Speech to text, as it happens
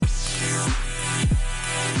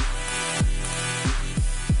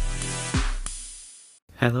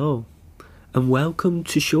Hello, and welcome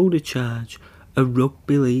to Shoulder Charge, a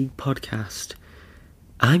rugby league podcast.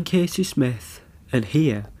 I'm Casey Smith, and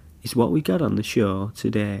here is what we got on the show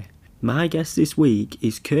today. My guest this week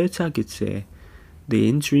is Kurt Haggerty, the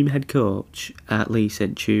interim head coach at Leigh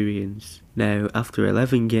Centurions. Now, after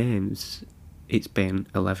 11 games, it's been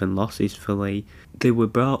 11 losses for Leigh. They were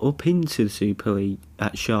brought up into the Super League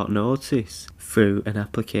at short notice through an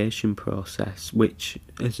application process, which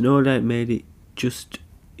has no doubt made it just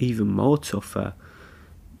even more tougher,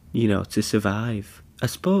 to survive. I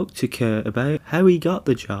spoke to Kurt about how he got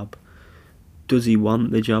the job. Does he want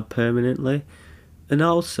the job permanently? And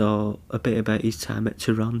also a bit about his time at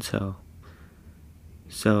Toronto.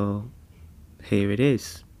 So, here it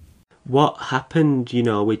is. What happened,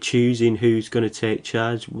 with choosing who's going to take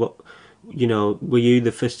charge? Were you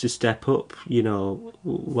the first to step up?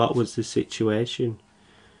 What was the situation?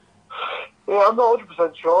 Yeah, I'm not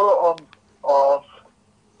 100% sure on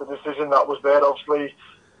the decision that was made. Obviously,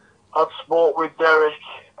 I'd spoke with Derek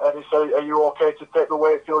and he said, are you okay to take the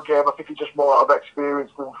Wakefield game? I think he's just more out of experience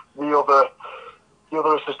than the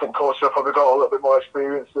other assistant coach. I've probably got a little bit more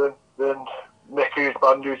experience than Nick, who's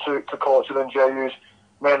brand new to coaching, and Jay, who's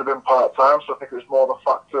mainly been part-time. So I think it was more the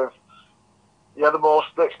fact of,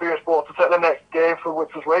 the experienced board to take the next game for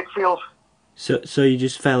which was Wakefield. So you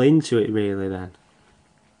just fell into it really then?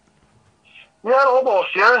 Yeah,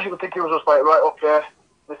 almost, yeah. You would think he was just like, right, okay,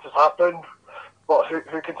 this has happened, but who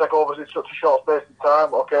can take over in such a short space of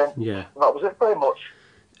time, okay? Yeah. And that was it pretty much.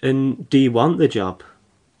 And do you want the job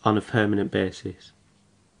on a permanent basis?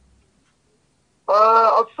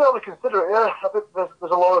 I'd certainly consider it, yeah. I think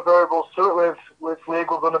there's a lot of variables to it with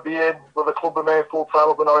league we're going to be in, with the club remain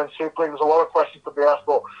full-time, we're not in Super League. There's a lot of questions to be asked,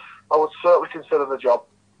 but I would certainly consider the job.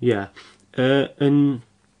 Yeah. And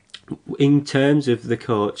in terms of the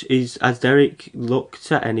coach, has Derek looked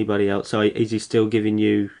at anybody else, or is he still giving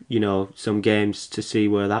you, some games to see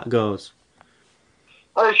where that goes?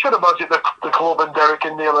 I should imagine the club and Derek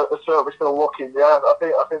and Neil are certainly still looking, yeah. I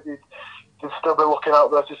think they'd still be looking out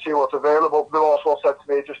there to see what's available. They've also said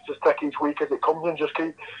to me, just take each week as it comes and just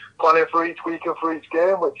keep planning for each week and for each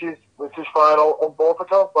game, which is fine on both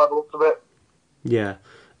accounts by the looks of it. Yeah.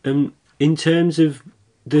 In terms of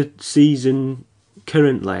the season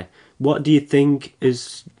currently, what do you think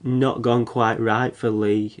has not gone quite right for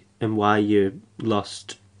Leigh and why you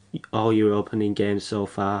lost all your opening games so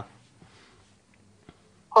far?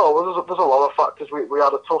 Oh, well, there's a lot of factors. We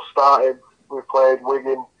had a tough start. We played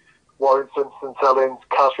Wigan, Warrington, St Helens,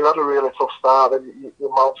 Cass. We had a really tough start, and you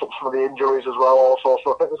mount up some of the injuries as well also.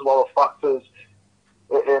 So I think there's a lot of factors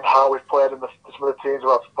in how we've played and some of the teams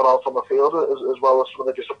we've had to put out on the field, as well as some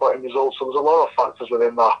of the disappointing results. So there's a lot of factors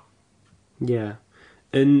within that. Yeah.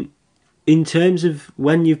 And in terms of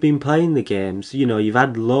when you've been playing the games, you've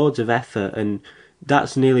had loads of effort, and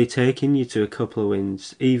that's nearly taken you to a couple of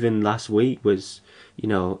wins. Even last week was,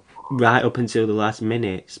 right up until the last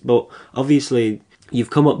minutes. But obviously, you've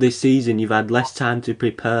come up this season, you've had less time to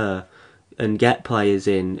prepare and get players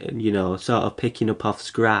in, and, sort of picking up off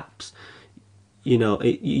scraps.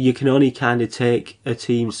 You can only kind of take a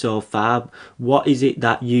team so far. What is it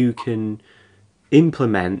that you can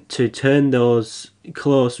implement to turn those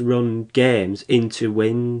close run games into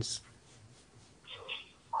wins?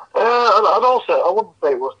 I wouldn't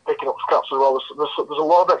say it was picking up scraps as well. There's a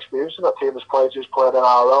lot of experience in that team. There's players who's played in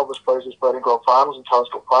RL, there's players who's played in Grand Finals and Challenge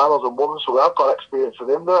Cup Finals and won, so we have got experience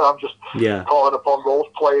within there. I'm just calling upon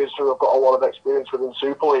those players who have got a lot of experience within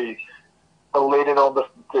Super League and leading on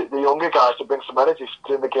the younger guys to bring some energy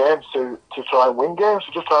in the games to try and win games.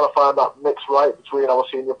 So just trying to find that mix right between our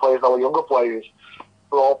senior players and our younger players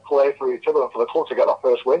who all play for each other and for the club to get that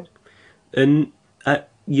first win. And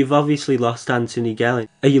you've obviously lost Anthony Gelling.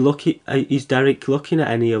 Is Derek looking at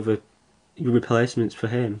any other replacements for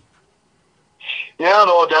him? Yeah, I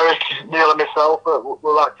know Derek, Neil and myself,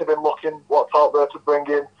 we're active in looking what's out there to bring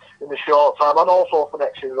in the short time, and also for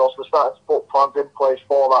next year. We're starting to put plans in place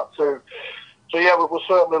for that too. So yeah, we're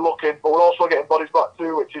certainly looking, but we're also getting bodies back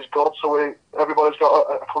too, which is good. So everybody's got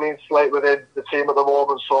a clean slate within the team at the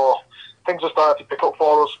moment, so things are starting to pick up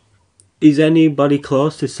for us. Is anybody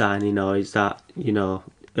close to signing, or is that,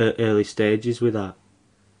 early stages with that?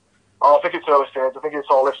 Oh, I think it's early stage. I think it's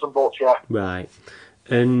all ifs and buts, yeah. Right.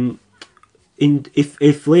 And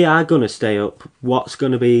if Leigh are going to stay up, what's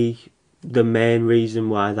going to be the main reason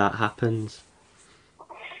why that happens?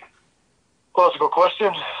 Well, that's a good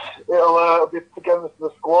question. It'll be getting into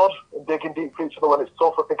the squad and digging deep for each other when it's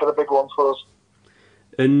tough. I think are the big ones for us.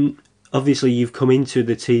 And obviously, you've come into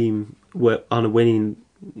the team on a winning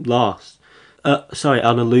loss.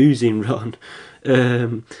 On a losing run.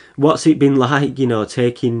 What's it been like,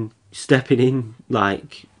 taking stepping in,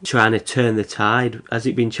 like trying to turn the tide? Has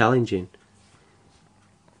it been challenging?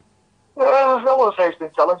 I wouldn't say it's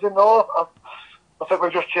been challenging, no. I think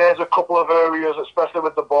we've just changed a couple of areas, especially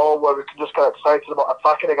with the ball, where we can just get excited about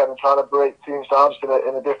attacking again and trying to break teams down just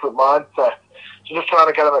in a different mindset. So just trying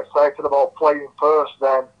to get them excited about playing first,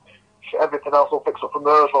 then everything else will fix up from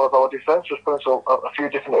there, as well as our defence. Just putting a few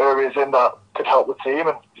different areas in that could help the team,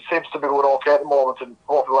 and it seems to be going okay at the moment, and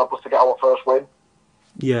hopefully help us to get our first win.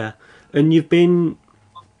 Yeah, and you've been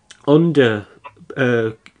under.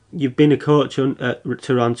 You've been a coach at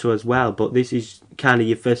Toronto as well, but this is kind of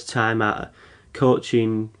your first time at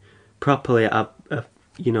coaching properly at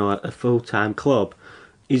a full-time club.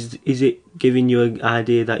 Is it giving you an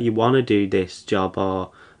idea that you want to do this job,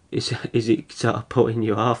 or is it sort of putting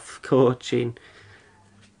you off coaching?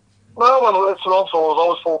 No, well, at Toronto I was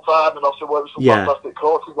always full-time, and obviously worked with some fantastic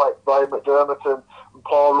coaches like Brian McDermott and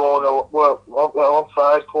Paul Rowan. Worked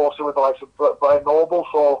alongside closely with the likes of Brian Noble,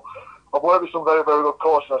 so I've worked with some very, very good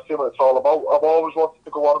coaches, and I've seen what it's all about. I've always wanted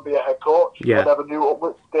to go on and be a head coach. Yeah. I never knew at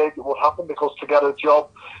which stage it would happen, because to get a job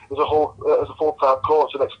as a full-time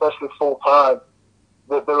coach, and especially full-time,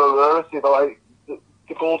 they're a rarity. They're like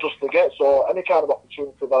the goal just to get. So any kind of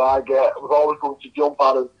opportunity that I get, I was always going to jump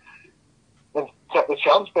at it and take the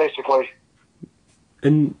chance, basically.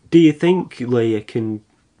 And do you think Leah can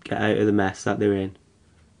get out of the mess that they're in?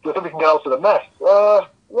 Do you think we can get out of the mess? Yeah,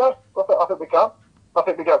 I think we can. I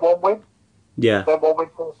think we get one win. Yeah. Then one win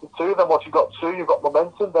turns to two. Then once you've got two, you've got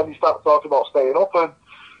momentum. Then you start talking about staying up. And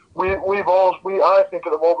I think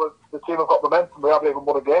at the moment the team have got momentum. We haven't even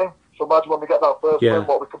won a game. So imagine when we get that first win,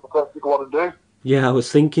 what we could potentially go on and do. Yeah, I was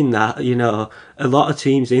thinking that, a lot of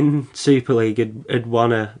teams in Super League would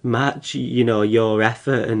want to match, your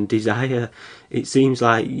effort and desire. It seems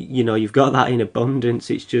like, you've got that in abundance.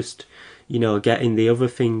 It's just, getting the other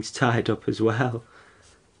things tied up as well.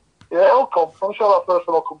 Yeah, it'll come. I'm sure that first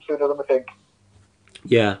one will come sooner than we think.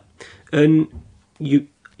 Yeah. And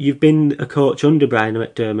you've been a coach under Brian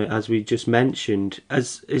McDermott, as we just mentioned.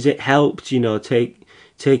 Has it helped,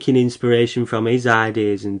 taking inspiration from his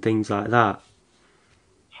ideas and things like that?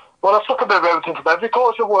 Well, I've took a bit of everything from every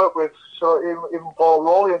coach I've worked with. So even Paul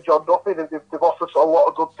Rowley and John Duffy, they've offered a lot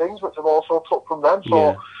of good things, which I've also took from them.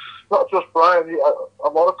 So not just Brian, a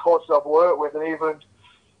lot of coaches I've worked with, and even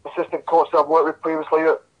assistant coaches I've worked with previously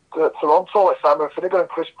at Toronto, like Simon Finnegan and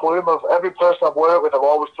Chris Plume. Every person I've worked with, I've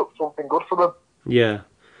always took something good from them. Yeah.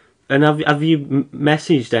 And have you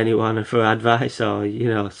messaged anyone for advice,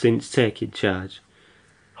 or since taking charge?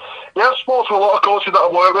 Yeah, I've spoken to a lot of coaches that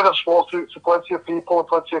I've worked with. I've spoken to plenty of people and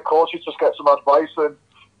plenty of coaches just get some advice and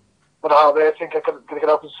how they think I can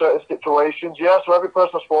help in certain situations. Yeah, so every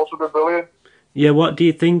person I've spoken to has been brilliant. Yeah, what do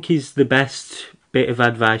you think is the best bit of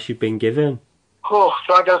advice you've been given? Oh,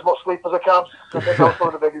 try and get as much sleep as I can. I think that's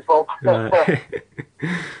one of the biggest ones.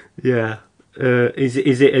 Yeah.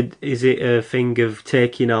 Is it a thing of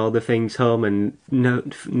taking all the things home and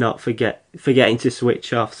not forgetting to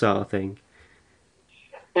switch off, sort of thing?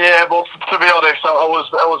 Yeah, but to be honest, I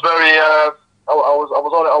was very I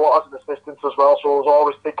was on it a lot as an assistant as well, so I was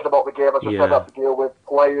always thinking about the game. I just had to deal with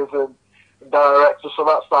players and directors, so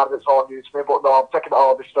that side of it's all new to me. But no, I'm taking it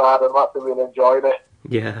all this stride, and I'm actually really enjoying it.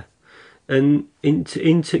 Yeah, and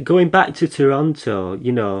into going back to Toronto,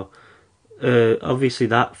 obviously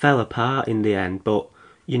that fell apart in the end, but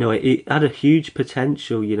it had a huge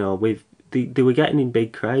potential. With they were getting in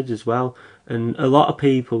big crowds as well, and a lot of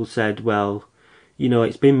people said, well,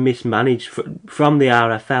 it's been mismanaged from the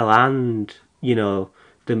RFL and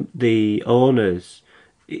the owners.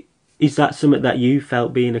 Is that something that you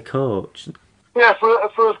felt being a coach? Yeah, for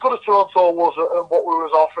as good as Toronto was and what we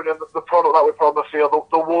was offering and the product that we put on the field,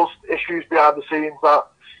 there was issues behind the scenes that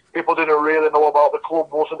people didn't really know about. The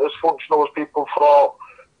club wasn't as functional as people thought.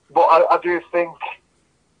 But I do think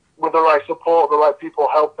with the right support, the right people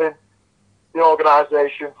helping the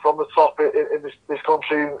organisation from the top in this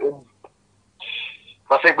country,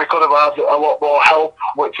 I think we could have had a lot more help,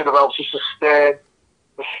 which would have helped us sustain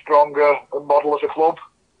a stronger model as a club.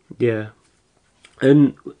 Yeah.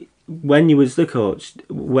 And when you was the coach,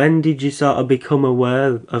 when did you sort of become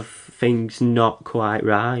aware of things not quite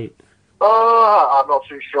right? I'm not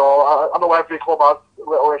too sure. I know every club has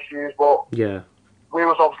little issues, but we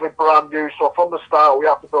was obviously brand new, so from the start we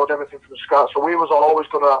had to build everything from scratch. So we was always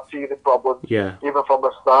going to have teething problems, even from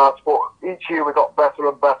the start. But each year we got better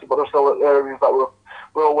and better, but there's still areas that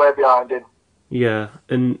we're way behind in. Yeah,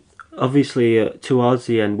 and obviously towards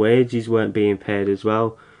the end wages weren't being paid as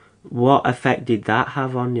well. What effect did that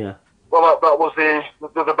have on you? Well, that was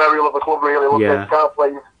the burial of the club, really. You can't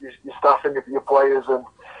play your staff and your players, and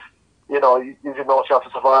you've no chance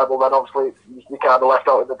of survival, then obviously you're kind of left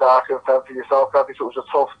out in the dark and fend for yourself. I think it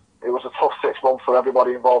was a tough 6 months for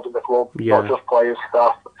everybody involved in the club, not just players,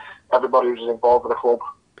 staff, everybody who was involved in the club.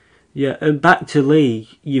 Yeah, and back to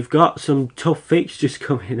Lee, you've got some tough fixtures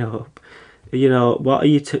coming up. What are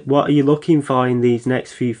you looking for in these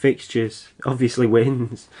next few fixtures? Obviously,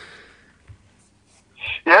 wins.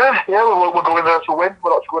 Yeah, we're going there to win.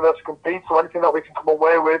 We're not going there to compete. So anything that we can come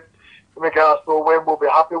away with in regards to a win, we'll be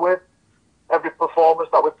happy with. Every performance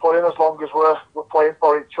that we put in, as long as we're playing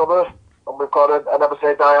for each other and we've got a never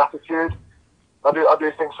say die attitude, I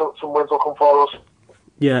do think some wins will come for us.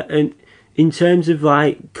 Yeah, and in terms of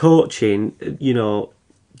like coaching,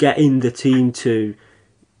 getting the team to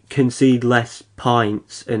concede less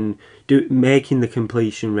points and making the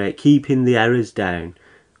completion rate, keeping the errors down.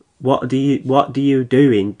 What do you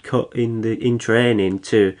do in training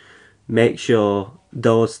to make sure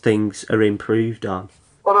those things are improved on?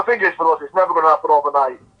 Well, the thing is for us, it's never going to happen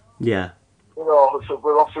overnight. Yeah. We've still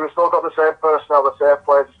got the same personnel, the same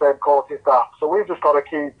players, the same quality staff. So we've just got to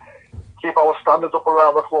keep our standards up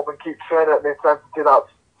around the club and keep training at an intensity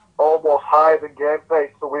that's almost higher than game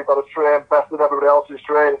pace. So we've got to train better than everybody else who's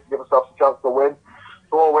training to give ourselves a chance to win.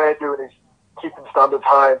 So all we're doing is keeping standards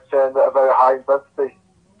high and training at a very high intensity.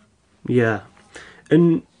 Yeah.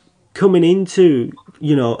 And coming into,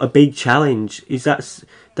 a big challenge, is that's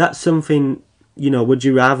something, would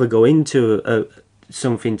you rather go into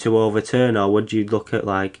something to overturn, or would you look at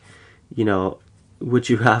would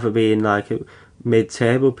you rather be in like a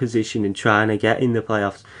mid-table position and trying to get in the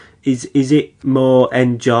playoffs? Is it more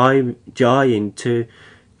enjoying to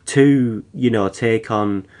take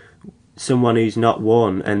on someone who's not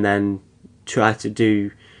won and then try to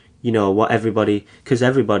do what everybody, because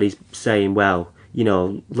everybody's saying, well,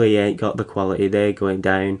 Lee ain't got the quality, they're going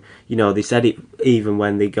down. They said it even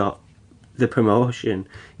when they got the promotion,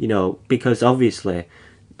 because obviously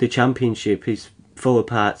the championship is full of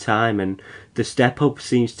part-time and the step up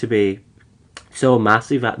seems to be so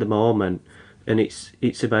massive at the moment, and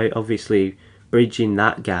it's about obviously bridging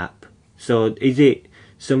that gap. So is it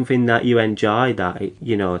something that you enjoy,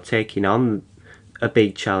 that taking on a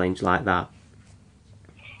big challenge like that?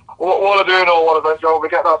 What I do know, what I enjoy, we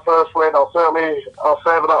get that first win, I'll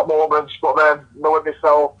savour that moment, but then knowing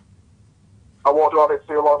myself, I won't dwell on it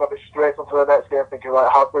too long. I'll be straight onto the next game thinking,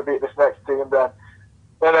 right, how can we beat this next team then?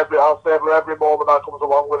 I'll savour every moment that comes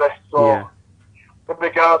along with it. So yeah. In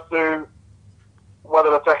regards to whether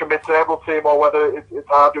I take a mid-table team or whether it's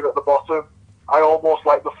hard doing at the bottom, I almost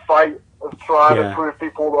like the fight of trying to prove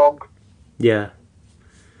people wrong. Yeah.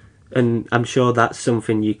 And I'm sure that's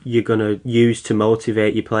something you're going to use to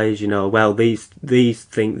motivate your players, well, these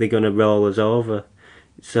think they're going to roll us over,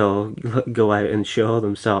 so go out and show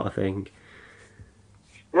them, sort of thing.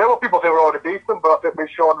 Yeah, well, people think we're already beat them, but I think we've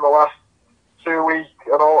shown in the last 2 weeks,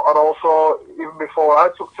 and also even before I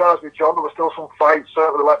took charge with John, there was still some fight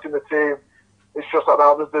certainly left in the team. It's just that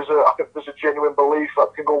now I think there's a genuine belief that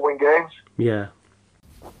we can go win games. Yeah.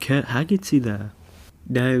 Kurt Haggerty there.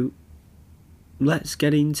 Now, let's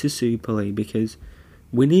get into Super League, because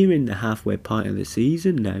we're nearing the halfway point of the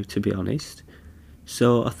season now, to be honest.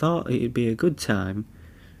 So I thought it'd be a good time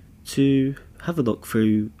to have a look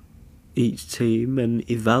through each team and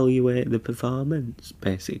evaluate the performance,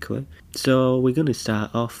 basically. So we're going to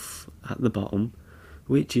start off at the bottom,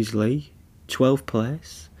 which is Lee, 12th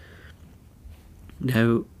place.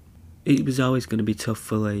 Now, it was always going to be tough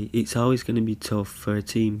for Lee. It's always going to be tough for a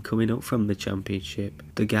team coming up from the Championship.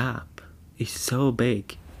 The gap is so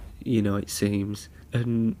big, it seems.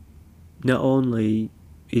 And not only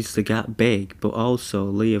is the gap big, but also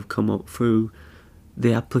Lee have come up through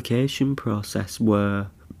the application process where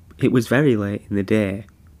it was very late in the day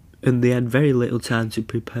and they had very little time to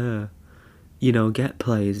prepare, get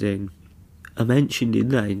players in. I mentioned in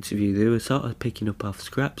that interview they were sort of picking up off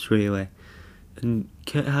scraps, really. And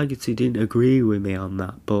Kurt Haggerty didn't agree with me on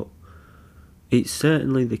that, but it's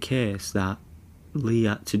certainly the case that Lee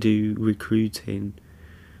had to do recruiting,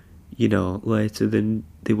 later than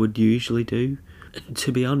they would usually do. And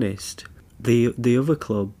to be honest, the other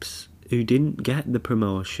clubs who didn't get the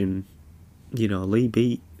promotion, Lee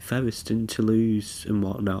beat Featherstone, Toulouse and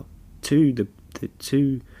whatnot to the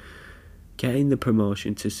getting the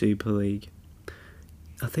promotion to Super League.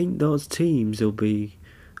 I think those teams will be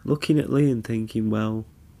looking at Lee and thinking, well,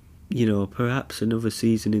 perhaps another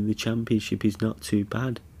season in the Championship is not too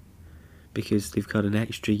bad, because they've got an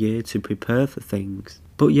extra year to prepare for things.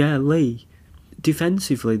 But yeah, Lee,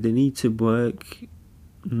 defensively, they need to work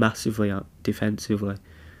massively on defensively.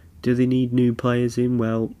 Do they need new players in?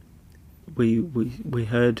 Well, we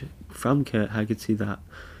heard from Kurt Haggerty that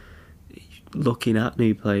looking at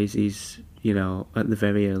new players is, at the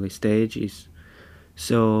very early stages.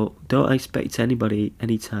 So don't expect anybody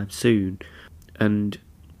anytime soon. And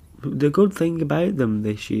the good thing about them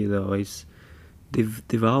this year, though, is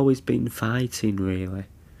they've always been fighting, really.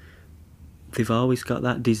 They've always got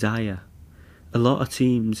that desire. A lot of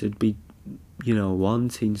teams would be,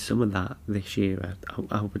 wanting some of that this year,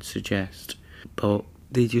 I would suggest. But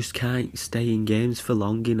they just can't stay in games for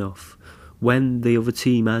long enough. When the other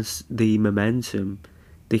team has the momentum,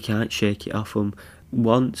 they can't shake it off them.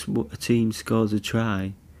 Once a team scores a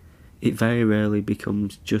try, it very rarely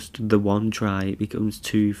becomes just the one try. It becomes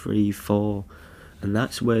 2, 3, 4, and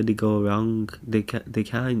that's where they go wrong. They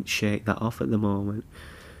can't shake that off at the moment.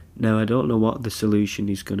 Now, I don't know what the solution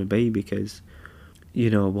is going to be, because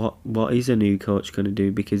what is a new coach going to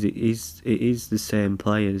do, because it is the same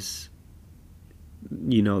players,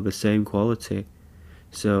 the same quality.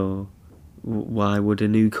 So why would a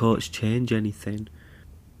new coach change anything?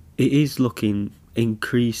 It is looking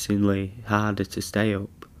increasingly harder to stay up.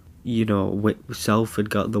 Salford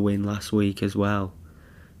got the win last week as well.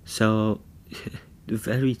 So, a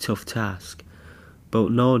very tough task.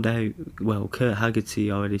 But no doubt, Kurt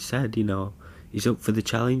Haggerty already said, he's up for the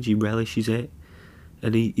challenge, he relishes it,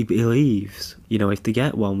 and he believes, if they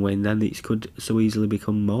get one win, then it could so easily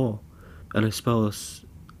become more. And I suppose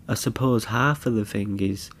half of the thing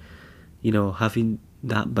is, having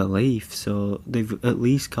that belief, so they've at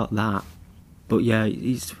least got that. But yeah,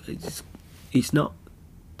 it's not,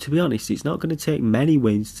 to be honest, it's not going to take many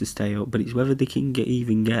wins to stay up, but it's whether they can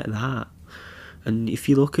even get that. And if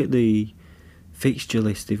you look at the fixture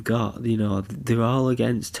list they've got, they're all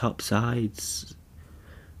against top sides.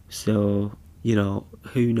 So,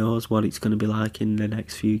 who knows what it's going to be like in the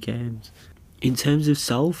next few games. In terms of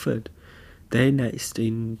Salford, they're next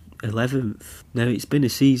in 11th. Now, it's been a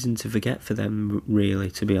season to forget for them, really,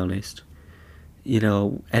 to be honest.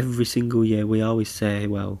 Every single year we always say,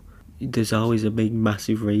 there's always a big,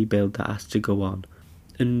 massive rebuild that has to go on.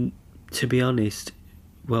 And to be honest,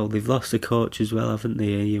 they've lost a coach as well, haven't they?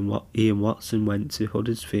 Ian Watson went to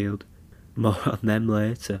Huddersfield. More on them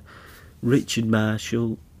later. Richard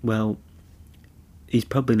Marshall, he's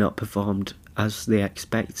probably not performed as they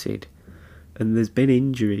expected. And there's been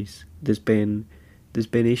injuries. There's been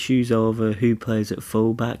issues over who plays at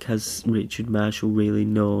fullback. Has Richard Marshall really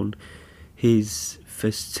known his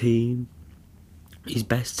first team? His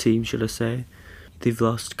best team, should I say? They've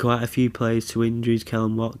lost quite a few players to injuries.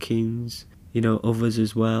 Callum Watkins, others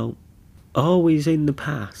as well. Always in the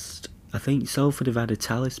past, I think Salford have had a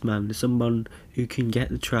talisman, someone who can get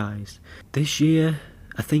the tries. This year,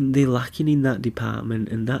 I think they're lacking in that department,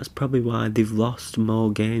 and that's probably why they've lost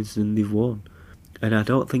more games than they've won. And I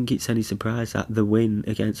don't think it's any surprise that the win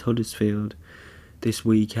against Huddersfield this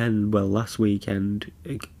weekend, last weekend,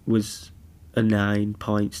 it was a 9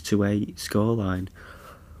 points to 8 scoreline,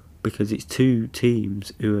 because it's two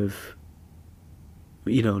teams who have,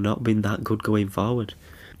 not been that good going forward.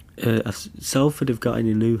 Salford have got in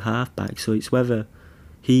a new halfback, so it's whether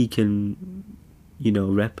he can,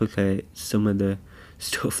 replicate some of the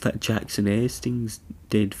stuff that Jackson Hastings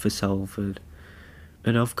did for Salford.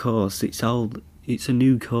 And of course, it's a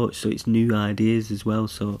new coach, so it's new ideas as well,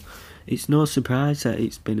 so it's no surprise that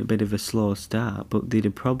it's been a bit of a slow start, but they'd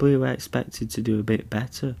have probably expected to do a bit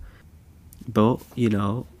better. But,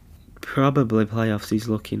 probably playoffs is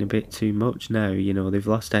looking a bit too much now. They've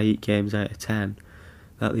lost 8 games out of 10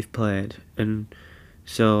 that they've played, and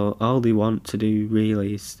so all they want to do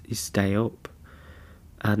really is stay up.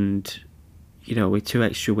 And, with 2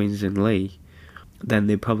 extra wins in Leigh, then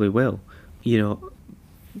they probably will.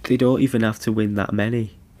 They don't even have to win that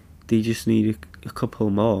many. They just need a couple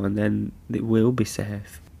more, and then it will be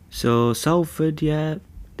safe. So Salford,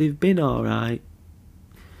 they've been alright,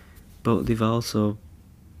 but they've also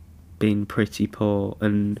been pretty poor.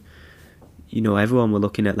 And everyone were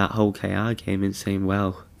looking at that whole KR game and saying,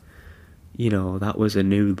 that was a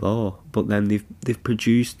new low. But then they've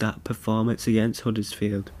produced that performance against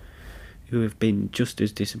Huddersfield, who have been just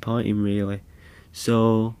as disappointing, really.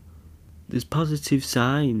 So there's positive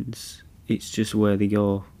signs. It's just where they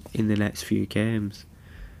go in the next few games.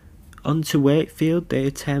 On to Wakefield,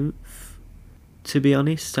 they're 10th. To be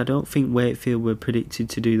honest, I don't think Wakefield were predicted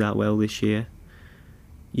to do that well this year.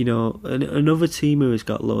 Another team who has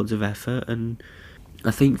got loads of effort, and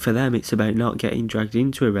I think for them it's about not getting dragged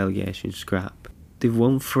into a relegation scrap. They've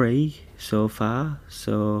won 3 so far,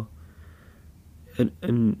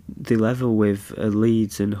 and they level with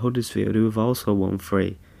Leeds and Huddersfield, who have also won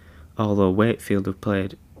 3, although Wakefield have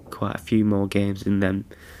played quite a few more games than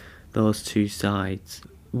those two sides.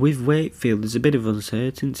 with Wakefield, there's a bit of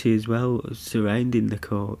uncertainty as well surrounding the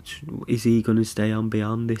coach. Is he going to stay on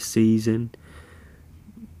beyond this season?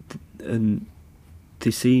 And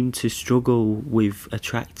they seem to struggle with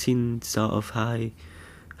attracting sort of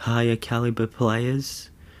higher calibre players.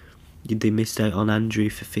 They missed out on Andrew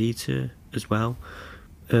Fafita as well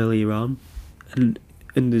earlier on, and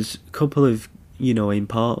there's a couple of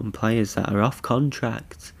important players that are off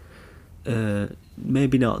contract.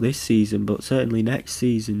 Maybe not this season, but certainly next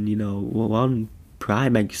season. One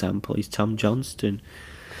prime example is Tom Johnston,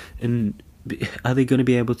 and are they going to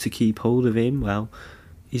be able to keep hold of him? Well,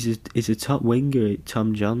 he's a top winger,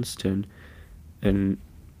 Tom Johnston, and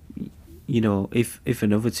if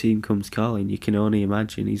another team comes calling, you can only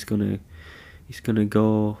imagine he's gonna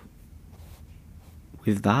go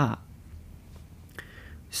with that.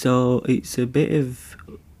 So it's a bit of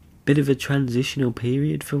a transitional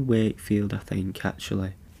period for Wakefield, I think,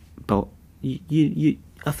 actually. But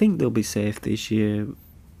I think they'll be safe this year.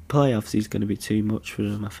 Playoffs is going to be too much for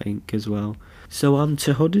them, I think, as well. So on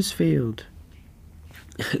to Huddersfield.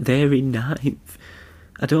 They're in ninth.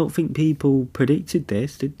 I don't think people predicted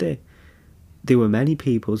this, did they? There were many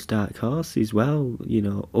people's dark horses. Well,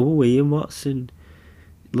 Ian Watson.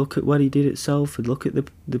 Look at what he did at Salford. Look at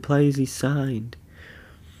the players he signed.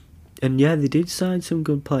 And yeah, they did sign some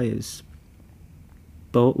good players.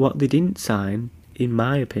 But what they didn't sign, in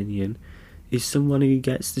my opinion, is someone who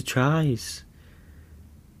gets the tries.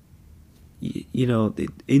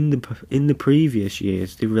 In the previous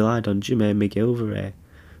years, they relied on Jermaine McGilvray.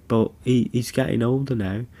 But he's getting older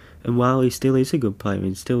now. And while he still is a good player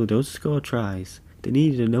and still does score tries, they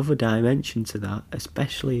needed another dimension to that,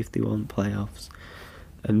 especially if they want playoffs.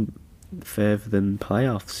 And further than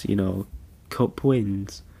playoffs, cup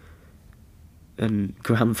wins and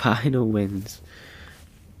grand final wins.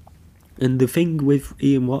 And the thing with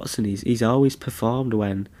Ian Watson is he's always performed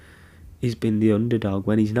when he's been the underdog,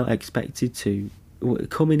 when he's not expected to.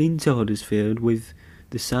 Coming into Huddersfield with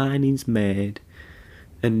the signings made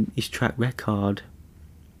and his track record,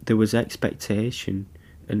 there was expectation,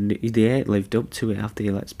 and they ain't lived up to it, have they?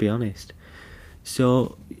 Let's be honest.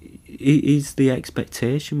 So, is the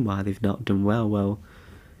expectation why they've not done well? Well,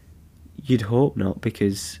 you'd hope not,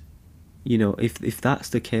 because if that's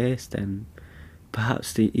the case, then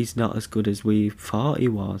perhaps he's not as good as we thought he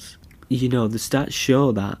was. The stats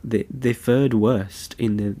show that they're third worst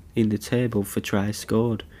in the table for tries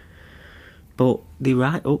scored, but they're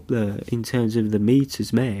right up there in terms of the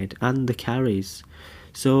metres made and the carries.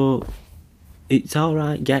 So it's all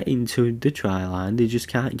right getting to the try line, they just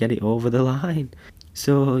can't get it over the line.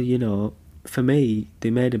 So for me, they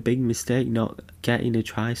made a big mistake not getting a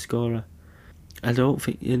try scorer. I don't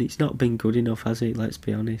think, and it's not been good enough, has it? Let's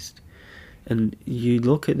be honest. And you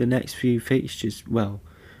look at the next few fixtures, well,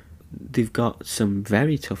 they've got some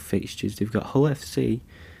very tough fixtures. They've got Hull FC.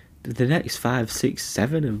 The next 5, 6,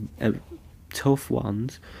 7 are tough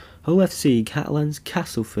ones. Hull FC, Catalans,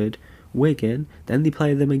 Castleford, Wigan. Then they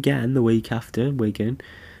play them again the week after, Wigan.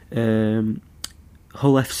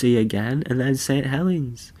 Hull FC again, and then St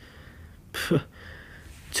Helens.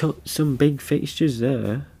 Some big fixtures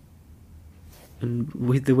there. And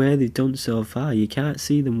with the way they've done so far, you can't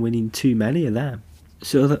see them winning too many of them.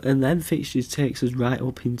 And then fixtures takes us right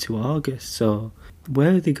up into August. So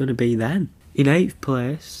where are they going to be then? In 8th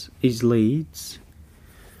place is Leeds.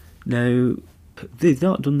 Now, they've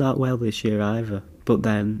not done that well this year either. But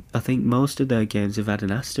then I think most of their games have had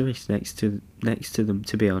an asterisk next to them,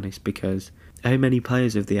 to be honest, because how many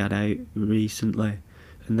players have they had out recently?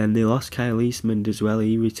 And then they lost Kyle Eastman as well.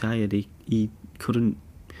 He retired. He couldn't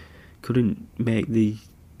make the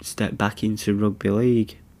step back into rugby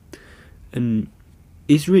league. And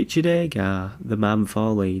is Richard Agar the man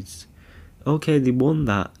for Leeds? Okay, they won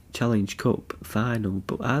that Challenge Cup final,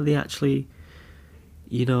 but are they actually,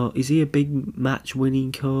 is he a big match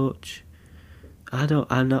winning coach?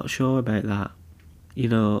 I'm not sure about that.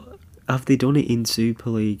 Have they done it in Super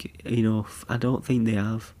League enough? I don't think they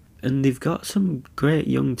have. And they've got some great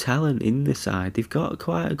young talent in the side. They've got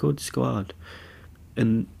quite a good squad.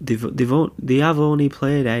 And they have only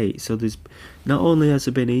played 8, so there's not only has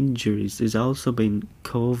there been injuries, there's also been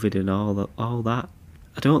COVID and all that.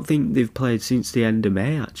 I don't think they've played since the end of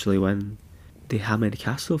May actually, when they hammered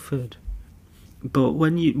Castleford. But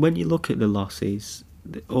when you look at the losses,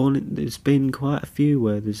 there's been quite a few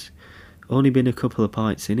where there's only been a couple of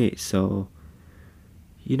points in it. So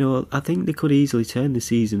I think they could easily turn the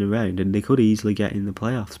season around and they could easily get in the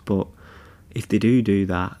playoffs. But if they do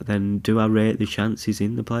that, then do I rate the chances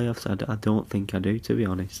in the playoffs? I don't think I do, to be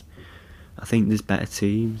honest. I think there's better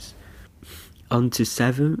teams. On to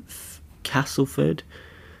 7th, Castleford.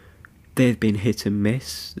 they've been hit and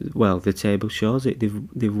miss. Well, the table shows it.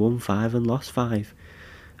 They've won 5 and lost 5.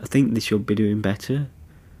 I think they should be doing better.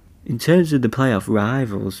 In terms of the playoff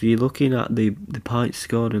rivals, you're looking at the points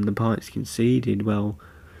scored and the points conceded. Well,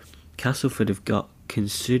 Castleford have got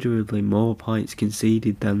considerably more points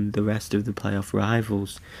conceded than the rest of the playoff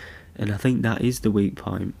rivals, and I think that is the weak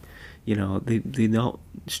point. You know, they're not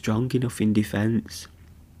strong enough in defence.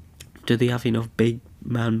 Do they have enough big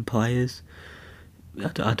man players?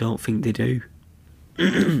 I don't think they do.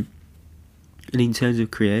 And in terms of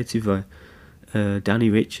creatively, Danny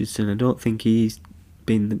Richardson, I don't think he's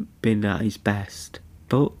been at his best.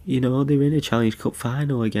 But, you know, they're in a Challenge Cup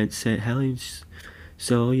final against St Helens.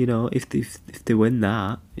 So, you know, if they win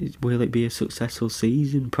that, will it be a successful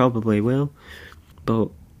season? Probably will. But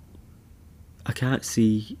I can't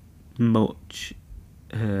see much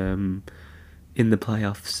in the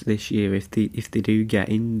playoffs this year. If they do get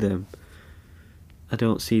in them, I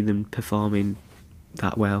don't see them performing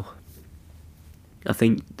that well. I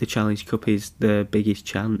think the Challenge Cup is the biggest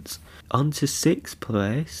chance. On to 6th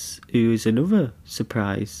place, who is another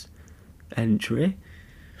surprise entry,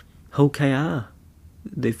 Hull KR.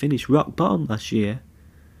 They finished rock bottom last year.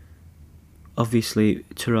 Obviously,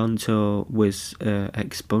 Toronto was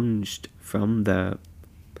expunged from there,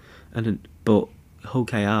 but Hull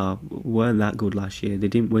KR weren't that good last year. They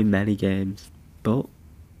didn't win many games, but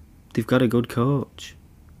they've got a good coach.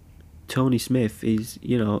 Tony Smith is,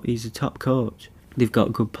 you know, he's a top coach. They've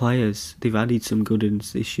got good players. They've added some good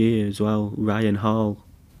ones this year as well. Ryan Hall,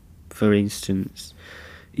 for instance,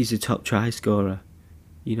 he's a top try scorer.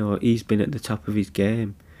 You know, he's been at the top of his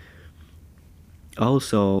game.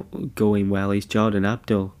 Also going well is Jordan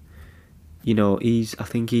Abdul. You know, I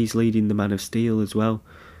think he's leading the Man of Steel as well.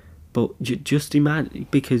 But just imagine,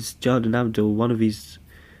 because Jordan Abdul, one of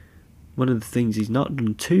the things he's not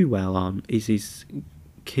done too well on is his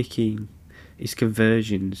kicking, his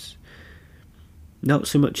conversions. Not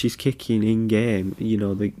so much his kicking in game. You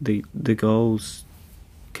know, the goals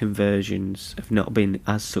conversions have not been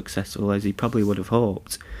as successful as he probably would have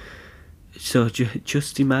hoped. So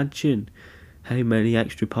just imagine how many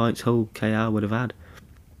extra points Hull KR would have had,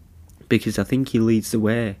 because I think he leads the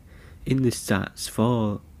way in the stats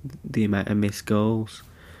for the amount of missed goals.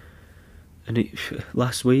 And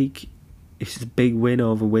last week, it's a big win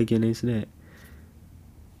over Wigan, isn't it?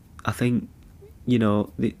 I think, you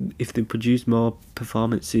know, if they produce more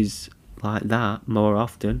performances like that more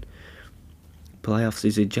often, playoffs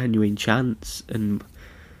is a genuine chance. And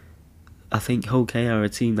I think Hull KR are a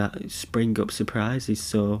team that spring up surprises.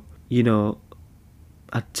 So, you know,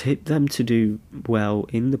 I'd tip them to do well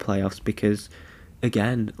in the playoffs because,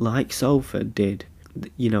 again, like Salford did,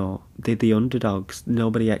 you know, they're the underdogs.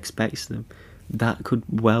 Nobody expects them. That could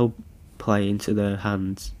well play into their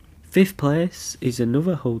hands. 5th place is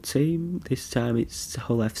another Hull team. This time it's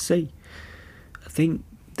Hull FC. I think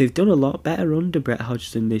they've done a lot better under Brett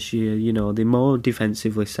Hodgson this year. You know, they're more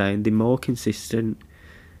defensively sound. They're more consistent.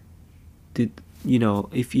 You know,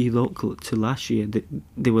 if you look to last year,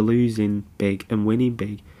 they were losing big and winning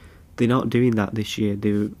big. They're not doing that this year.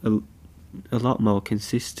 They're a lot more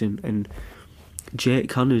consistent. And Jake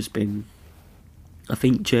Connor's I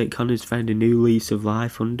think Jake Connor's found a new lease of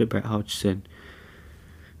life under Brett Hodgson.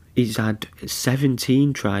 He's had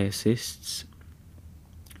 17 try assists,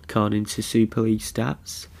 according to Super League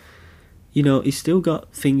stats. You know, he's still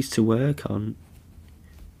got things to work on.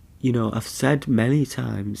 You know, I've said many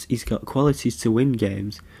times, he's got qualities to win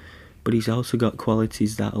games, but he's also got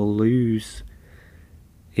qualities that'll lose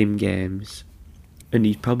him games. And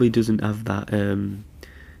he probably doesn't have that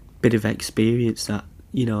bit of experience that,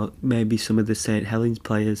 you know, maybe some of the St Helens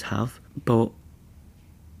players have. But,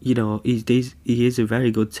 you know, he is a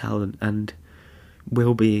very good talent and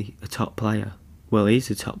will be a top player. Well,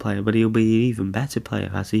 he's a top player, but he'll be an even better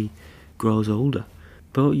player as he grows older.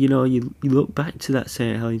 But, you know, you look back to that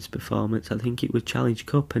St Helens performance, I think it was Challenge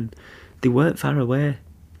Cup, and they weren't far away.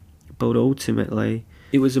 But ultimately,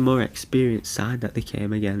 it was a more experienced side that they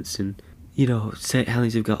came against. And, you know, St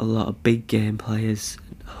Helens have got a lot of big game players.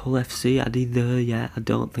 Hull FC, are they there yet? I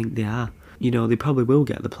don't think they are. You know, they probably will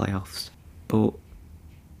get the playoffs. But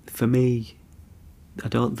for me, I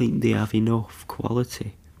don't think they have enough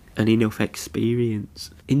quality and enough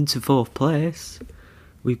experience. Into 4th place,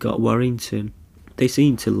 we've got Warrington. They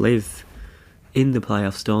seem to live in the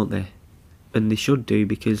playoffs, don't they? And they should do,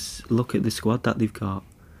 because look at the squad that they've got.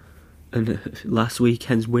 And last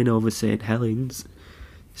weekend's win over St Helens,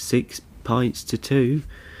 6 points to 2.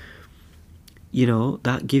 You know,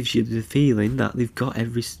 that gives you the feeling that they've got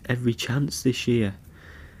every chance this year.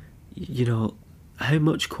 You know, how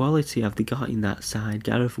much quality have they got in that side?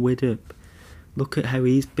 Gareth Widdop, Look at how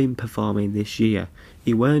he's been performing this year.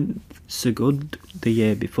 He weren't so good the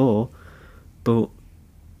year before, but,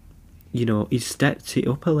 you know, he's stepped it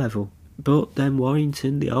up a level. But then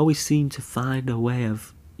Warrington, they always seem to find a way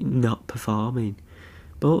of not performing.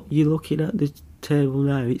 But you're looking at the table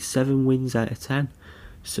now, it's 7 wins out of 10.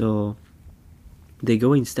 So they're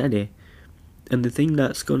going steady. And the thing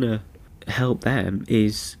that's going to help them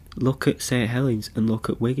is look at St Helens and look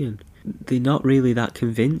at Wigan. They're not really that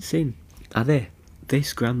convincing, are they?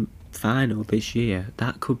 This grand final this year,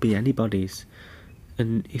 that could be anybody's.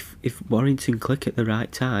 And if Warrington click at the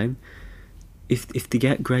right time, if they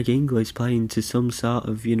get Greg Inglis playing to some sort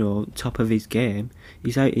of, you know, top of his game,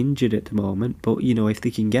 he's out injured at the moment, but, you know, if they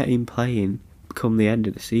can get him playing come the end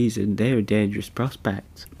of the season, they're a dangerous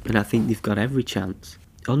prospect. And I think they've got every chance.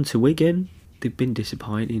 On to Wigan, they've been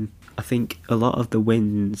disappointing. I think a lot of the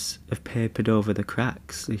wins have papered over the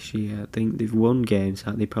cracks this year. I think they've won games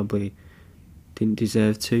that they probably didn't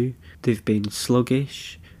deserve to. They've been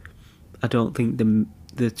sluggish. I don't think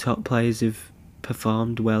the top players have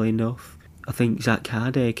performed well enough. I think Zach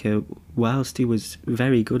Hardacre, whilst he was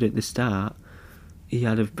very good at the start, he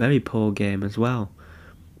had a very poor game as well.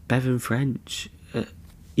 Bevan French,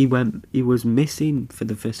 he was missing for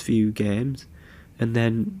the first few games, and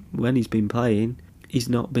then when he's been playing, he's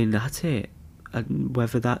not been at it. And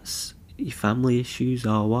whether that's family issues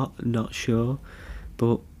or what, I'm not sure.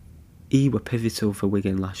 But he were pivotal for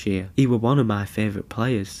Wigan last year. He were one of my favourite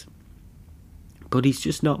players. But he's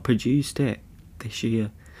just not produced it this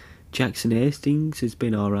year. Jackson Hastings has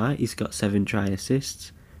been alright, he's got 7 try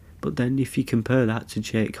assists. But then if you compare that to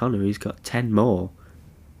Jake Connor, he's got 10 more.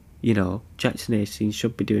 You know, Jackson Hastings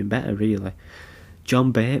should be doing better, really.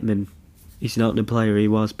 John Bateman, he's not the player he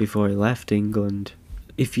was before he left England.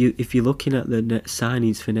 If you're looking at the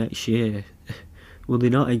signings for next year, well, they're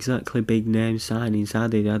not exactly big name signings, are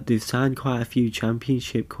they? They've signed quite a few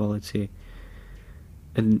championship quality,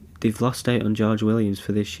 and they've lost out on George Williams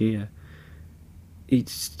for this year.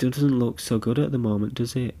 It doesn't look so good at the moment,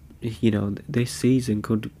 does it? You know, this season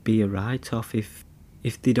could be a write-off if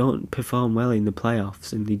they don't perform well in the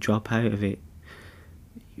playoffs and they drop out of it.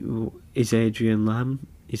 Is Adrian Lamb,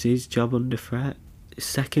 is his job under threat?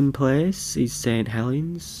 Second place is St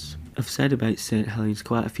Helens. I've said about St Helens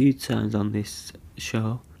quite a few times on this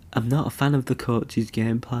show. I'm not a fan of the coach's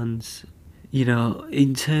game plans. You know,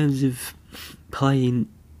 in terms of playing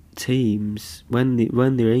teams, when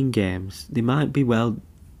they're in games, they might be well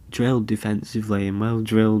drilled defensively and well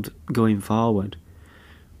drilled going forward,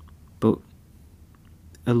 but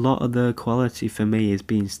a lot of their quality for me is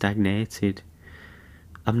being stagnated.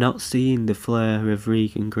 I'm not seeing the flair of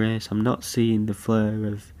Regan Grace. I'm not seeing the flair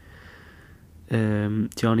of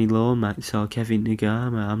Johnny Lomax or Kevin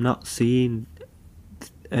Nagama. I'm not seeing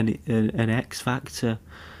an X factor.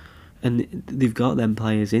 And they've got them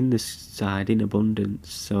players in the side in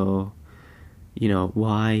abundance, so, you know,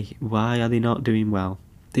 why are they not doing well?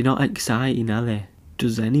 They're not exciting, are they?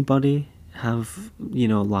 Does anybody have, you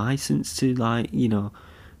know, license to, like, you know,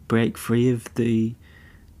 break free of the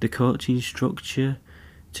coaching structure,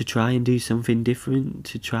 to try and do something different,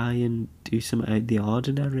 to try and do something out of the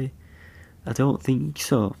ordinary? I don't think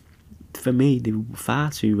so. For me, they're far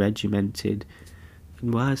too regimented,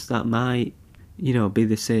 and whilst that might, you know, be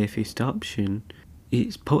the safest option,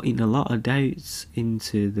 it's putting a lot of doubts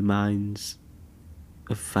into the minds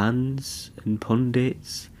of fans and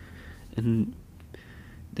pundits, and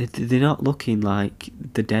they're not looking like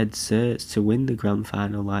the dead certs to win the grand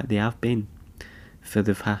final like they have been for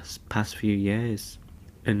the past few years.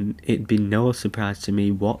 And it'd be no surprise to me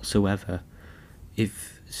whatsoever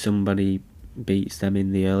if somebody beats them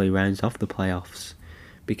in the early rounds of the playoffs,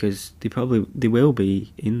 because they will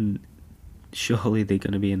be in. Surely they're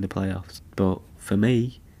going to be in the playoffs. But for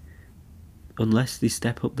me, unless they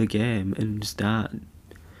step up the game and start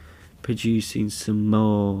producing some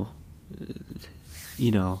more,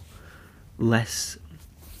 you know,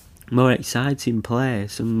 more exciting play,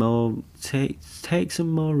 some more take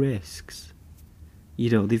some more risks. You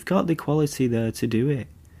know, they've got the quality there to do it.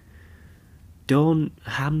 Don't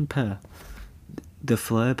hamper the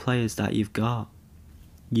flair players that you've got.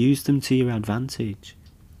 Use them to your advantage.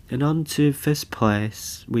 And on to first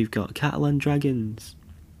place, we've got Catalan Dragons.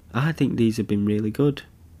 I think these have been really good.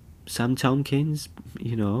 Sam Tompkins,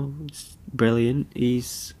 you know, it's brilliant.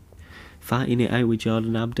 He's fighting it out with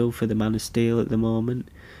Jordan Abdul for the Man of Steel at the moment.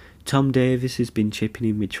 Tom Davis has been chipping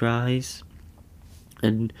in with tries.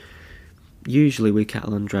 And usually with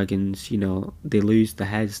Catalan Dragons, you know, they lose the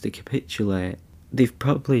heads, they capitulate. They've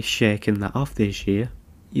probably shaken that off this year.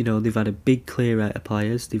 You know, they've had a big clear out of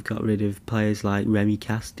players. They've got rid of players like Remy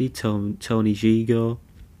Casti, Tony Gigo,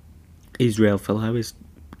 Israel Folau is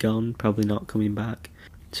gone, probably not coming back.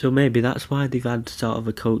 So maybe that's why they've had sort of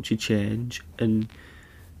a culture change. And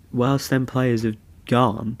whilst them players have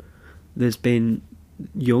gone, there's been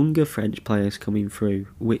younger French players coming through,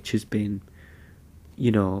 which has been,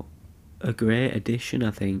 a great addition,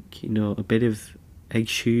 I think. A bit of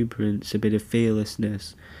exuberance, a bit of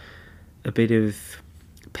fearlessness, a bit of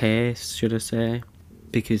pace, should I say.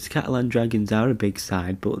 Because Catalan Dragons are a big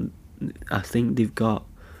side, but I think they've gone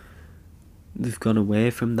away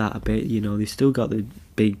from that a bit. They've still got the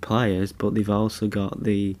big players, but they've also got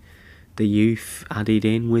the youth added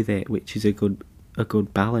in with it, which is a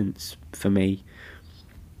good balance for me.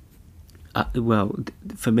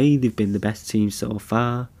 For me, they've been the best team so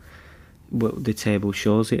far. Well, the table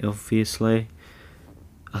shows it, obviously.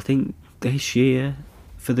 I think this year,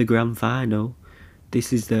 for the grand final,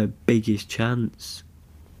 this is their biggest chance.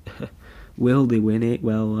 Will they win it?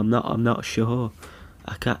 Well, I'm not sure.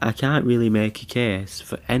 I can't really make a case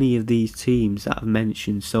for any of these teams that I've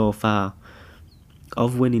mentioned so far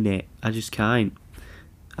of winning it. I just can't.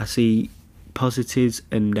 I see positives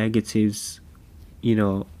and negatives,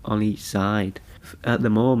 on each side. At the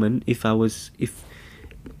moment, if it was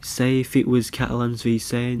Catalans v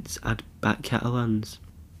Saints, I'd back Catalans.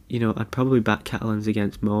 I'd probably back Catalans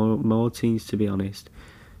against more teams, to be honest.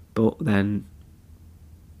 But then,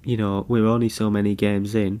 we're only so many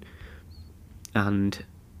games in, and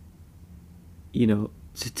the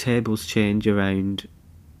tables change around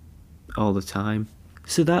all the time.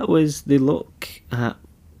 So that was the look at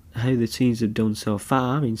how the teams have done so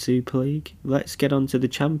far in Super League. Let's get on to the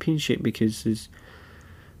Championship, because there's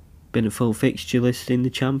been a full fixture list in the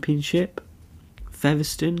Championship.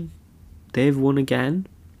 Featherstone, they've won again.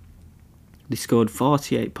 They scored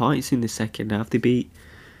 48 points in the second half. They beat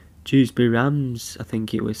Dewsbury Rams, I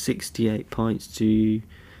think it was 68 points to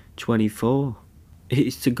 24.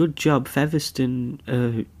 It's a good job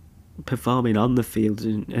Featherstone performing on the field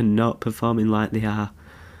and not performing like they are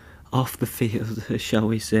off the field, shall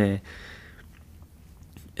we say.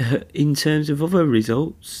 In terms of other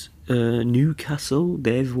results, Newcastle,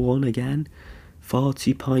 they've won again,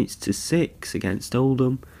 40 points to 6 against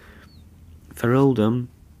Oldham. For Oldham,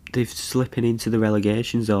 they're slipping into the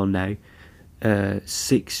relegation zone now.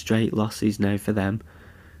 6 straight losses now for them.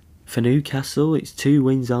 For Newcastle, it's 2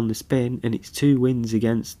 wins on the spin, and it's 2 wins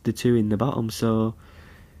against the 2 in the bottom. So,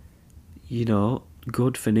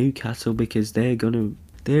 good for Newcastle, because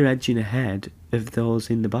they're edging ahead of those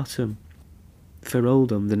in the bottom. For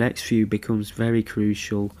Oldham, the next few becomes very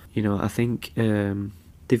crucial. I think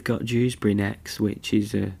they've got Dewsbury next, which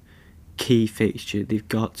is a key fixture. They've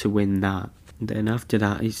got to win that. Then after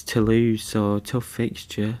that is Toulouse, so tough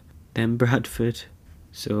fixture. Then Bradford,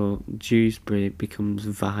 so Dewsbury becomes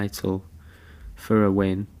vital for a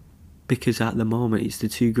win, because at the moment it's the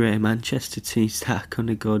 2 Greater Manchester teams that are going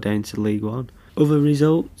to go down to League One. Other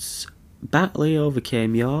results, Batley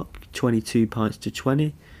overcame York, 22 points to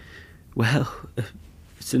 20. Well,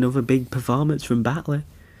 it's another big performance from Batley.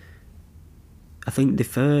 I think the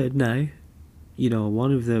third now,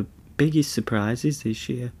 one of the biggest surprises this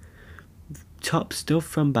year. Top stuff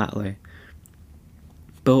from Batley.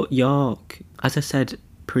 But York, as I said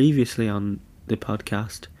previously on the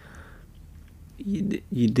podcast,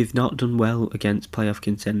 they've not done well against playoff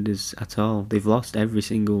contenders at all. They've lost every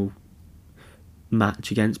single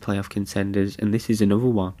match against playoff contenders, and this is another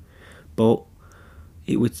one. But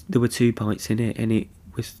there were 2 points in it, and it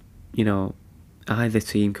was, either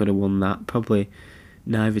team could have won that. Probably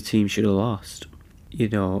neither team should have lost,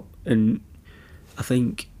 and I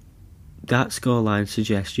think that scoreline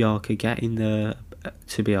suggests York are getting there.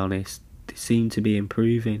 To be honest, they seem to be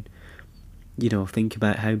improving. Think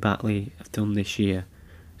about how Batley have done this year.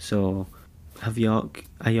 So, are York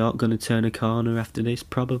going to turn a corner after this?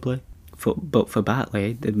 Probably. But for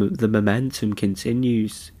Batley, the momentum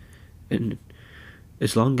continues, and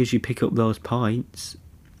as long as you pick up those points,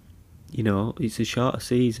 it's a shorter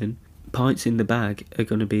season. Points in the bag are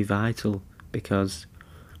going to be vital, because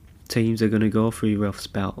teams are going to go through rough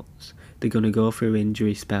spells. They're going to go through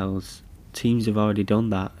injury spells. Teams have already done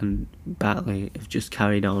that, and Batley have just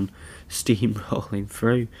carried on steamrolling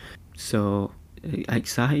through. So,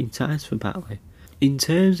 exciting times for Batley. In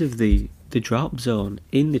terms of the drop zone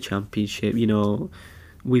in the Championship,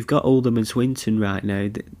 we've got Oldham and Swinton right now.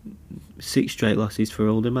 6 straight losses for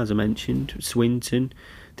Oldham, as I mentioned. Swinton,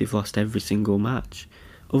 they've lost every single match.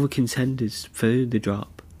 Other contenders for the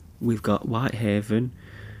drop, we've got Whitehaven,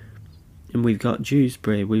 and we've got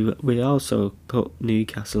Dewsbury. We also put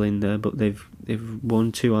Newcastle in there, but they've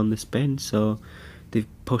won 2 on the spin, so they've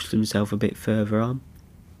pushed themselves a bit further on.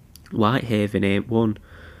 Whitehaven ain't won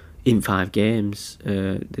in 5 games.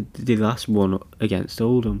 The last one against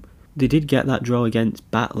Oldham. They did get that draw against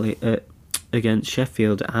Batley, against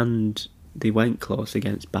Sheffield, and they went close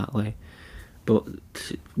against Batley. But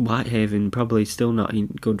Whitehaven probably still not in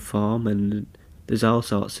good form, and there's all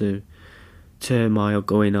sorts of turmoil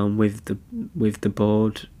going on with the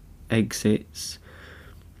board exits.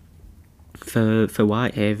 For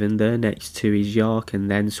Whitehaven, their next 2 is York and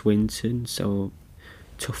then Swinton, so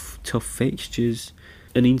tough fixtures.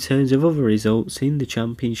 And in terms of other results in the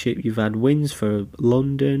Championship, you've had wins for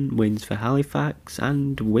London, wins for Halifax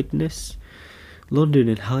and Widnes. London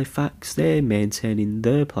and Halifax, they're maintaining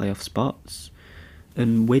their playoff spots,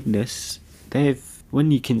 and Widnes,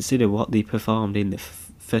 when you consider what they performed in the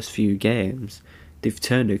first few games, they've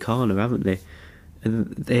turned a corner, haven't they? And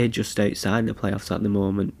they're just outside the playoffs at the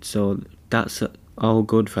moment, so that's all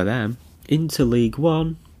good for them. Into League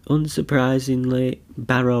One, unsurprisingly,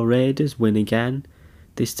 Barrow Raiders win again,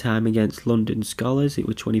 this time against London Scholars. It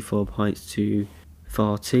was 24 points to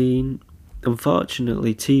 14.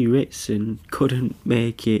 Unfortunately, T. Ritson couldn't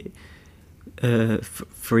make it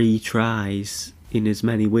 3 tries in as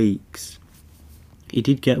many weeks. He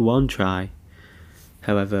did get 1 try.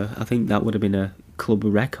 However, I think that would have been a club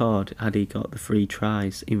record had he got the 3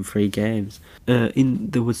 tries in 3 games. There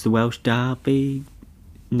was the Welsh Derby.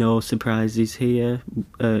 No surprises here.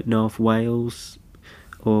 North Wales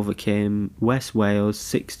overcame West Wales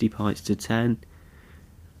 60 points to 10.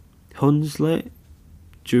 Hunslet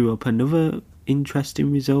drew up another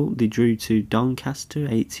interesting result. They drew to Doncaster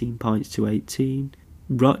 18 points to 18.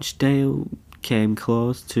 Rochdale came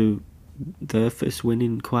close to their first win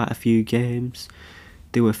in quite a few games.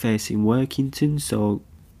 They were facing Workington, so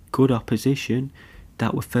good opposition.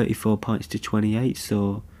 That were 34 points to 28.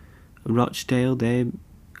 So Rochdale,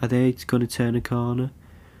 are they going to turn a corner?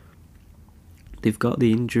 They've got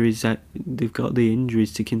the injuries. They've got the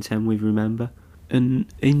injuries to contend with. Remember, and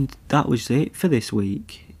that was it for this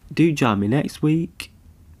week. Do join me next week,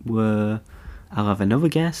 where I'll have another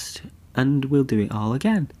guest, and we'll do it all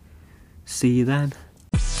again. See you then.